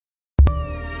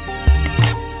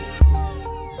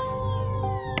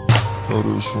Oh,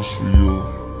 this one's for you.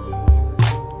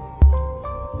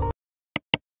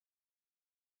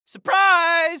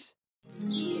 Surprise!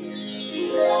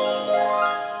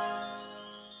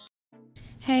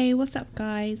 Hey, what's up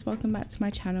guys? Welcome back to my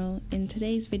channel. In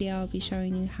today's video I'll be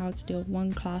showing you how to do a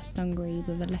one class dungaree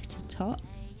with a lettered top,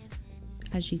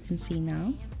 as you can see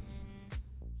now.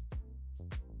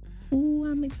 Oh,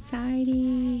 I'm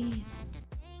excited.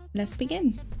 Let's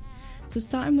begin. So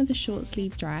starting with a short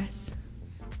sleeve dress,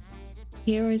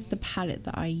 here is the palette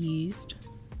that I used.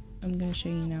 I'm going to show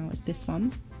you now, it's this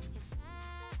one.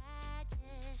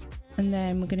 And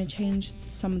then we're going to change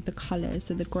some of the colours.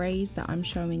 So the greys that I'm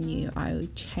showing you, I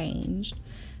changed.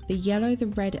 The yellow, the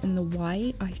red and the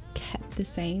white, I kept the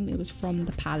same. It was from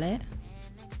the palette.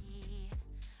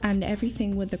 And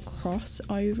everything with a cross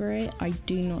over it, I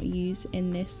do not use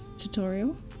in this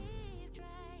tutorial.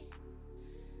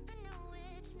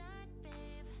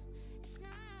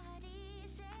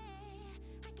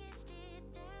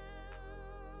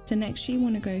 So next you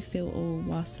want to go fill all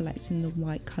while selecting the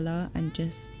white colour and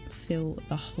just fill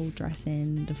the whole dress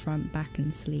in, the front, back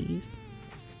and sleeves.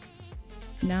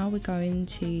 Now we're going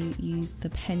to use the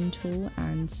pen tool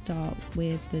and start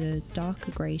with the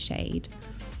darker grey shade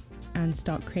and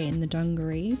start creating the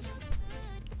dungarees.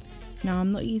 Now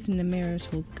I'm not using the mirror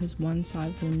tool because one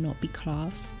side will not be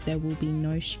clasped, there will be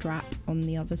no strap on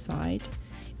the other side,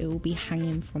 it will be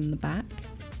hanging from the back.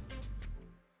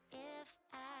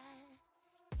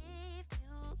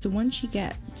 So once you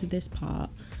get to this part,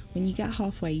 when you get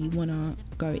halfway you want to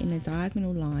go in a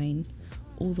diagonal line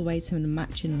all the way to the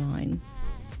matching line,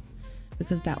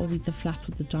 because that will be the flap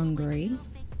of the dungaree.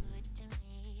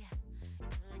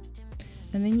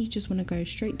 And then you just want to go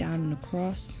straight down and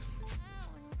across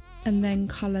and then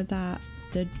colour that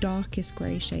the darkest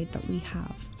grey shade that we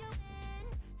have.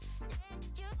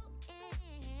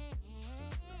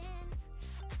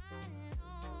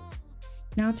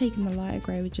 Now taking the lighter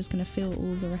grey, we're just going to fill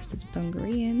all the rest of the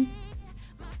dungaree in.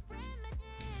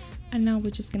 And now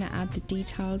we're just going to add the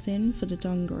details in for the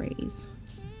dungarees.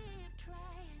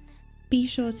 Be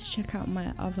sure to check out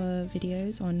my other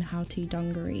videos on how to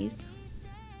dungarees.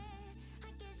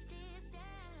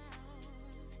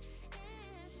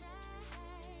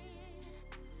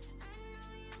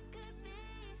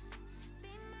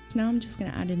 So now I'm just going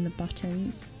to add in the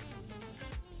buttons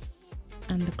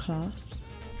and the clasps.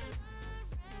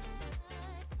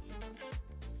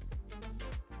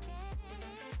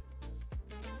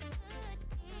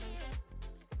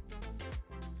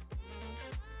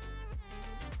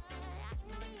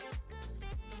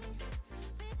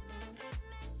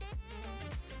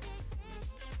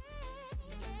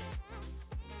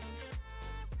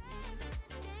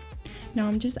 Now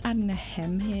I'm just adding a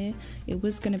hem here. It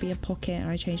was going to be a pocket and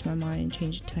I changed my mind and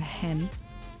changed it to a hem.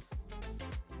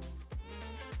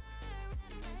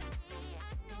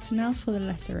 So now for the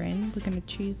lettering, we're going to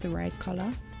choose the red colour.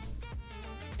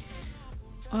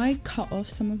 I cut off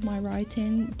some of my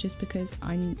writing just because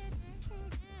I'm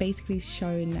basically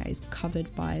showing that it's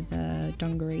covered by the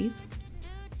dungarees.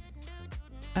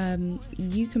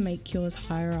 You can make yours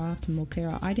higher up and more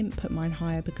clearer. I didn't put mine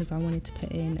higher because I wanted to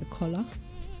put in a collar.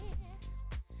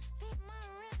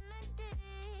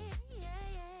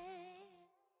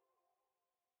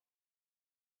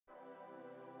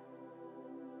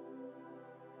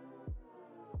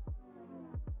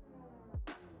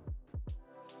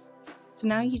 So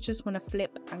now you just want to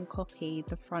flip and copy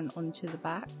the front onto the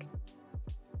back.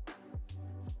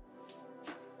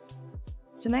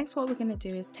 So next what we're going to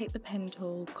do is take the pen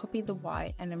tool, copy the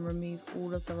white and then remove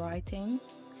all of the writing.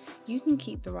 You can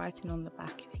keep the writing on the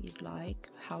back if you'd like,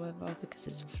 however because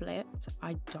it's flipped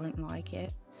I don't like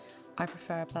it. I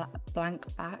prefer a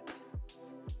blank back.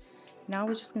 Now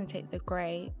we're just going to take the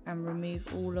grey and remove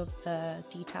all of the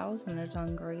details on the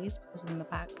dungarees because on the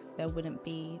back there wouldn't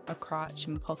be a crotch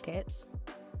and pockets.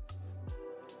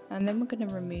 And then we're going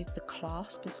to remove the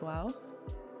clasp as well.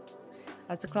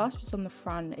 As the clasp is on the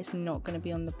front, it's not going to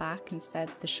be on the back, instead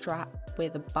the strap where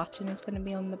the button is going to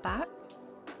be on the back.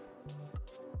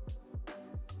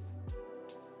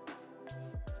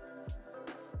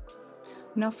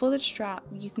 Now for the strap,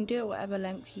 you can do it whatever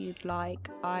length you'd like.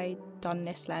 I done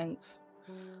this length,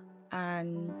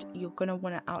 and you're going to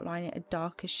want to outline it a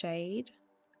darker shade,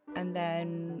 and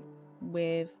then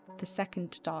with the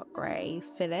second dark grey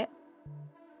fill it,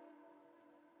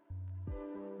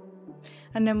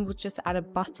 and then we'll just add a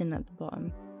button at the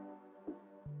bottom.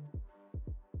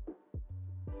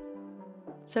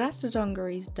 So that's the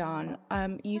dungarees done.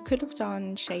 You could have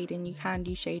done shading. You can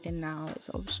do shading now, it's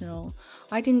optional.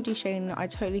 I didn't do shading. I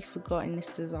totally forgot in this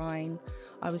design.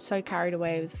 I was so carried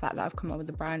away with the fact that I've come up with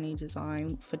a brand new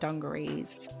design for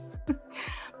dungarees.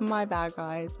 My bad,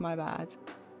 guys, my bad.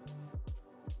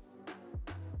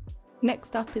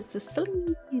 Next up is the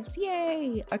sleeves,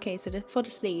 yay! Okay, so for the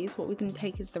sleeves, what we're going to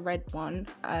take is the red one,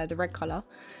 the red colour,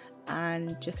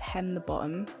 and just hem the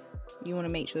bottom. You want to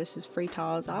make sure this is 3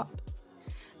 tiles up.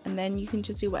 And then you can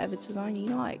just do whatever design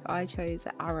you like. I chose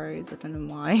arrows, I don't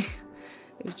know why.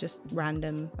 It was just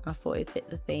random, I thought it fit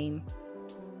the theme.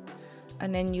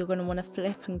 And then you're going to want to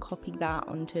flip and copy that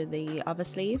onto the other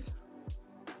sleeve.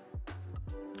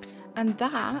 And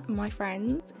that, my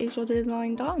friends, is your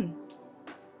design done.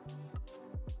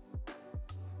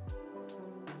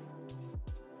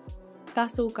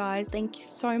 That's all, guys. Thank you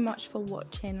so much for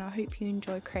watching. I hope you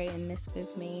enjoy creating this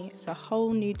with me. It's a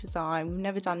whole new design. We've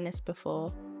never done this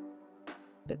before.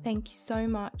 But thank you so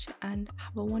much and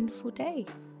have a wonderful day.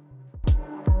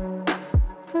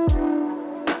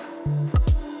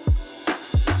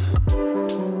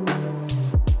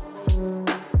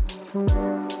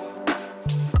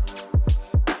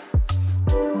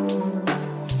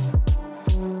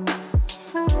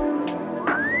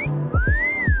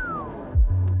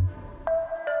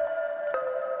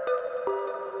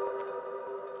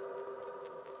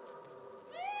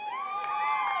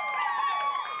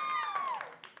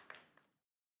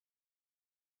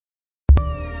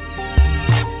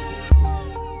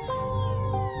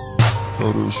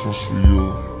 Now this one's for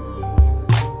you.